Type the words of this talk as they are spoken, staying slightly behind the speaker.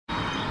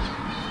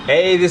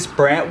Hey, this is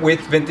Brant with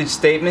Vintage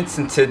Statements,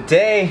 and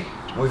today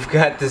we've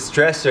got this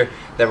dresser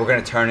that we're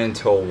going to turn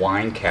into a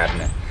wine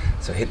cabinet.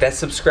 So hit that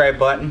subscribe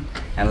button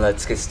and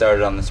let's get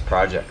started on this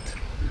project.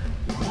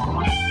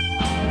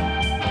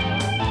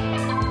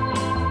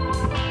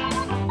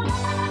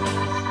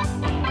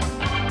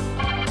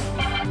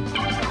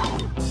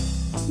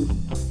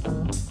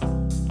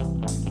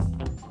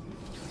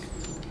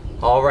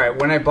 Alright,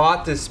 when I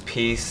bought this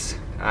piece,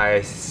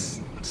 I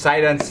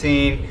sight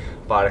unseen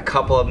bought a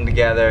couple of them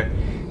together.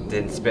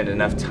 Didn't spend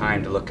enough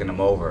time to looking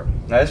them over.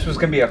 Now this was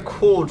going to be a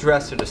cool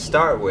dresser to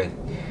start with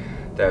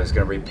that I was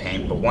going to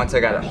repaint, but once I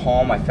got it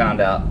home I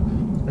found out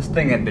this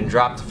thing had been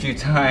dropped a few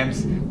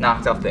times,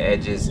 knocked off the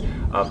edges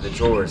of the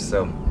drawers,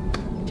 so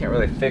can't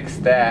really fix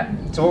that.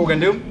 So what we're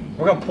going to do,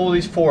 we're going to pull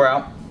these four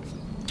out.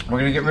 We're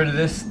going to get rid of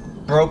this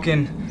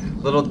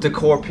broken little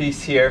decor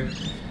piece here.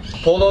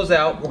 Pull those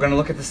out. We're going to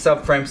look at the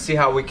subframe, see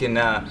how we can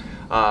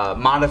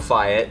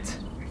modify it.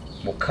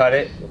 We'll cut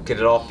it, we'll get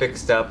it all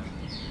fixed up.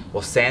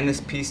 We'll sand this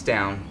piece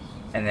down,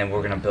 and then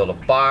we're gonna build a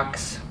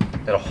box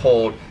that'll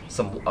hold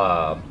some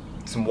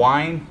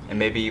wine and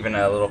maybe even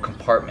a little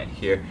compartment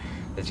here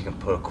that you can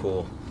put a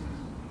cool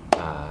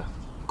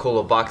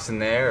little box in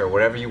there or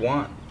whatever you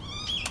want.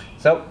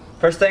 So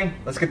first thing,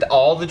 let's get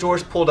all the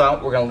drawers pulled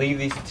out. We're gonna leave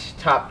these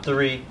top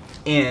three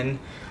in,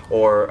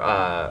 or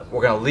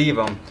we're gonna leave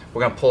them.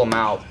 We're gonna pull them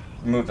out,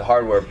 remove the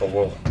hardware, but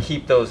we'll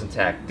keep those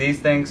intact.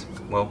 These things,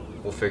 well,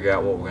 we'll figure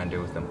out what we're gonna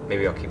do with them.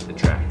 Maybe I'll keep the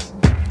tracks.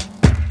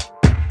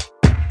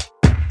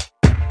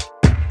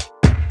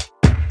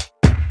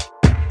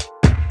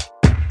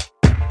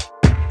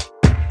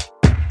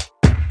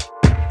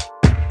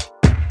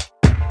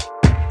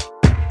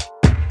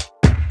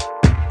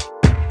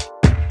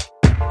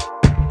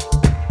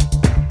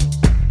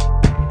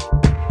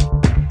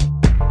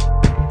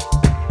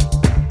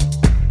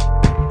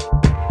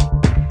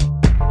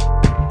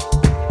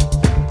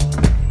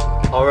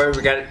 Alright,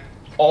 we got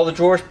all the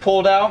drawers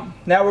pulled out.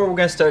 Now what we're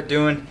going to start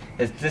doing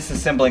is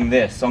disassembling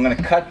this. So I'm going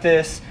to cut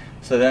this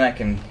so then I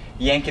can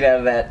yank it out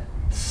of that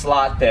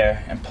slot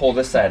there and pull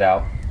this side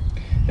out.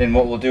 Then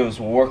what we'll do is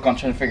we'll work on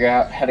trying to figure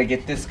out how to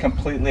get this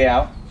completely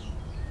out.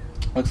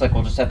 Looks like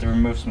we'll just have to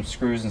remove some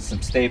screws and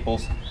some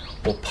staples.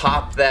 We'll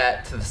pop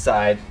that to the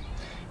side.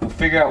 We'll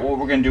figure out what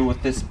we're going to do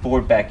with this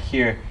board back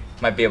here.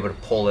 Might be able to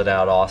pull it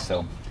out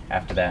also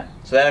after that.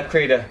 So that'll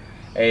create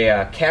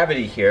a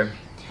cavity here.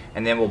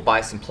 And then we'll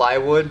buy some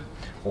plywood,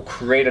 we'll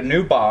create a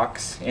new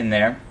box in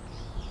there,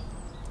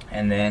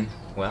 and then,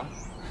 well,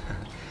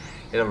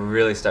 it'll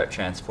really start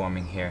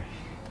transforming here.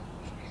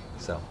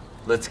 So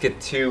let's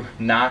get to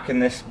knocking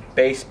this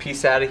base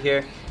piece out of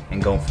here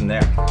and going from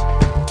there.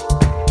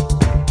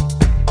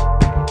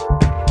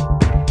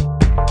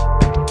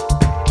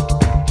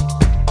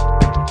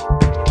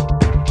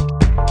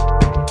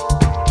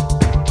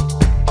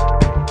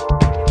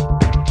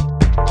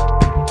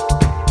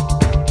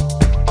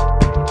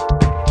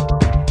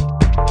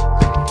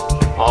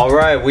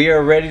 Alright, we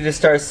are ready to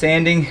start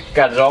sanding.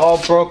 Got it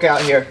all broke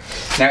out here.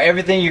 Now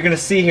everything you're going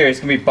to see here is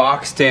going to be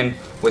boxed in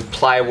with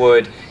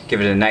plywood, give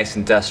it a nice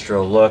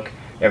industrial look.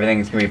 Everything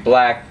is going to be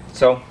black.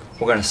 So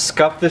we're going to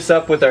scuff this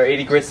up with our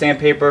 80 grit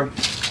sandpaper,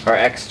 our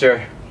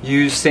extra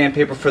used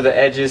sandpaper for the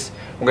edges.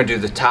 We're going to do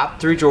the top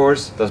three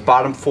drawers, those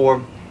bottom four.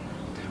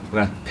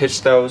 We're going to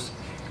pitch those,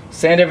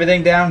 sand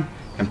everything down,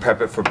 and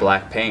prep it for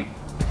black paint.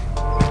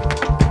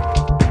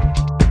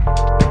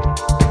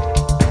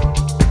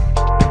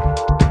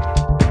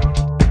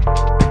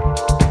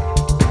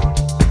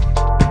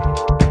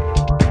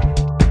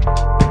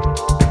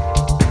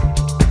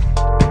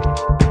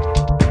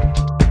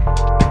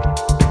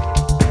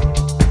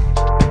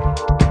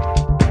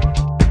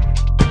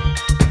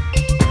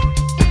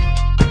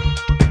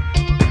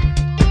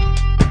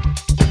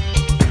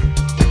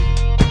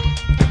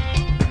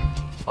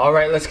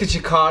 Alright, let's get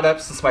you caught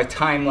up since my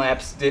time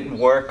lapse didn't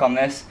work on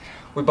this.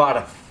 We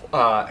bought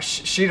a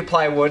sheet of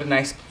plywood, a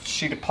nice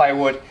sheet of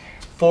plywood,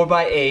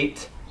 4x8.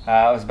 It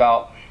was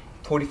about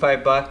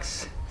 45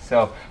 bucks.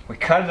 So we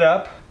cut it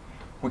up,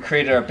 we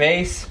created our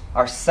base,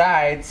 our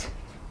sides,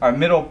 our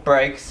middle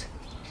breaks,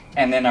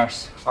 and then our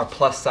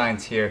plus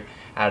signs here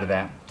out of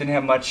that. Didn't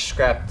have much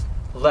scrap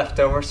left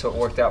over, so it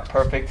worked out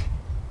perfect.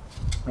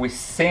 We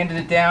sanded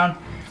it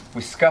down,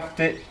 we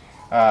scuffed it,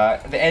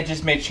 the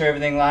edges, made sure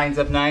everything lines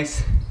up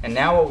nice. And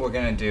now what we're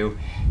going to do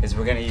is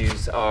we're going to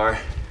use our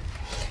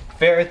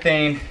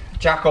Behr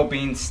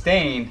Jacobean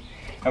stain,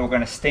 and we're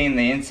going to stain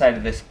the inside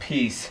of this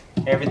piece.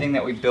 Everything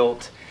that we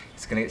built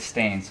is going to get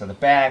stained. So the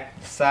back,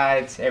 the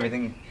sides,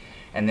 everything,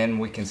 and then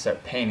we can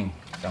start painting.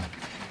 So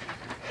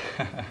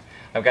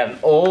I've got an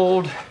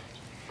old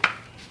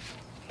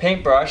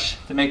paintbrush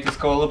to make this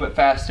go a little bit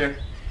faster,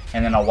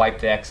 and then I'll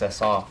wipe the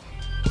excess off.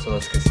 So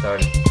let's get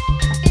started.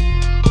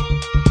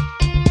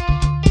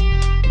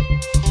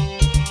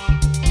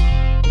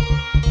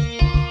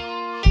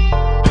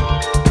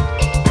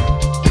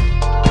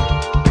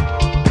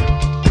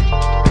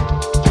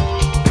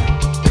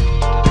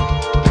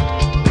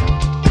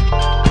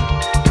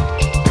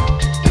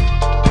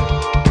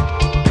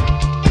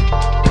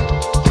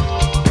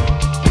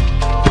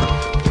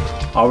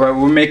 Alright,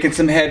 we're making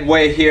some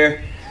headway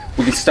here.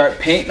 We can start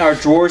painting our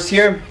drawers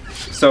here.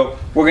 So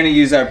we're going to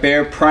use our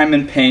Behr Prime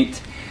and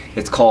Paint.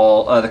 It's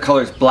called, the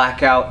color is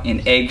Blackout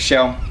in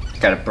Eggshell.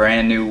 Got a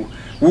brand new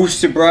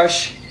Worcester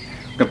brush.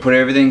 We're going to put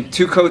everything,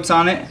 2 coats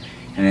on it,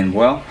 and then,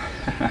 well,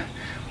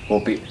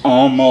 we'll be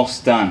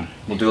almost done.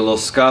 We'll do a little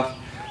scuff,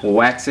 we'll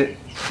wax it,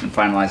 and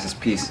finalize this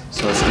piece.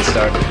 So let's get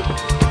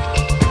started.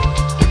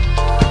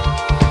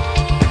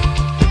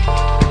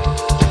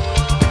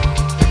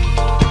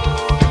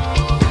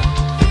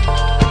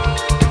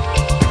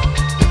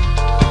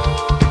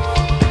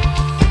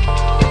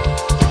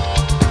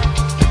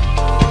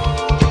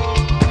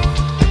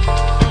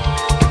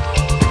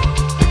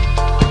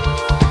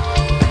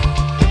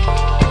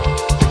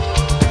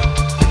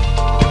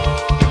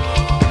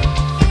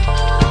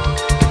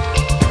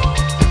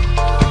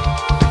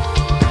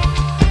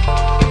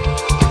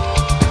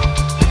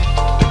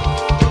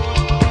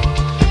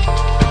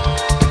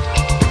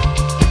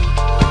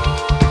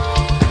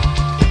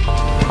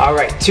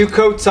 Alright, 2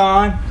 coats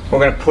on. We're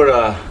going to put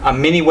a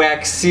mini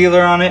wax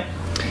sealer on it.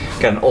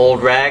 Got an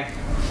old rag.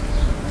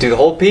 Do the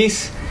whole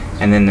piece,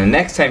 and then the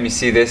next time you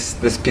see this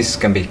piece is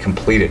going to be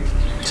completed.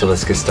 So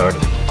let's get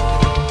started.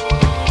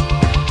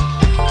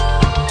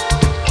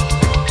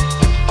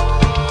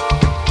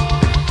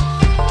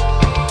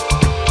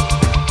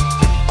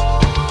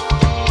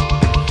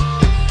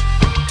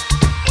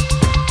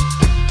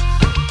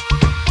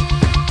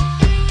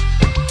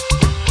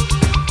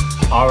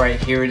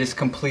 Alright, here it is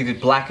completed.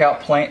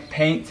 Blackout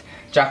paint,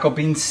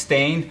 Jacobean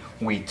stain.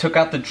 We took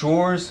out the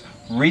drawers,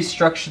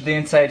 restructured the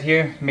inside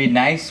here, made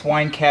nice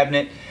wine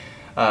cabinet,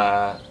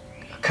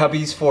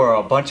 cubbies for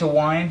a bunch of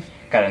wine.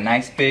 Got a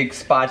nice big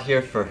spot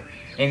here for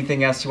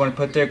anything else you want to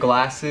put there,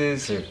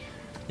 glasses or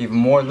even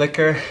more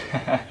liquor.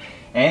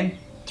 And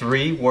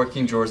 3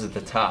 working drawers at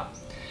the top.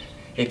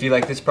 If you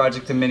like this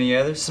project and many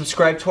others,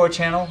 subscribe to our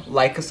channel,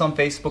 like us on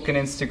Facebook and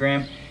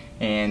Instagram.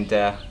 And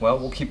well,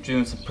 we'll keep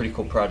doing some pretty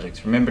cool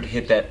projects. Remember to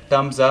hit that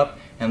thumbs up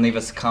and leave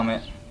us a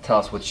comment. Tell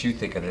us what you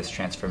think of this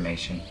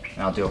transformation,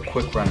 and I'll do a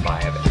quick run by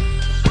of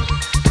it.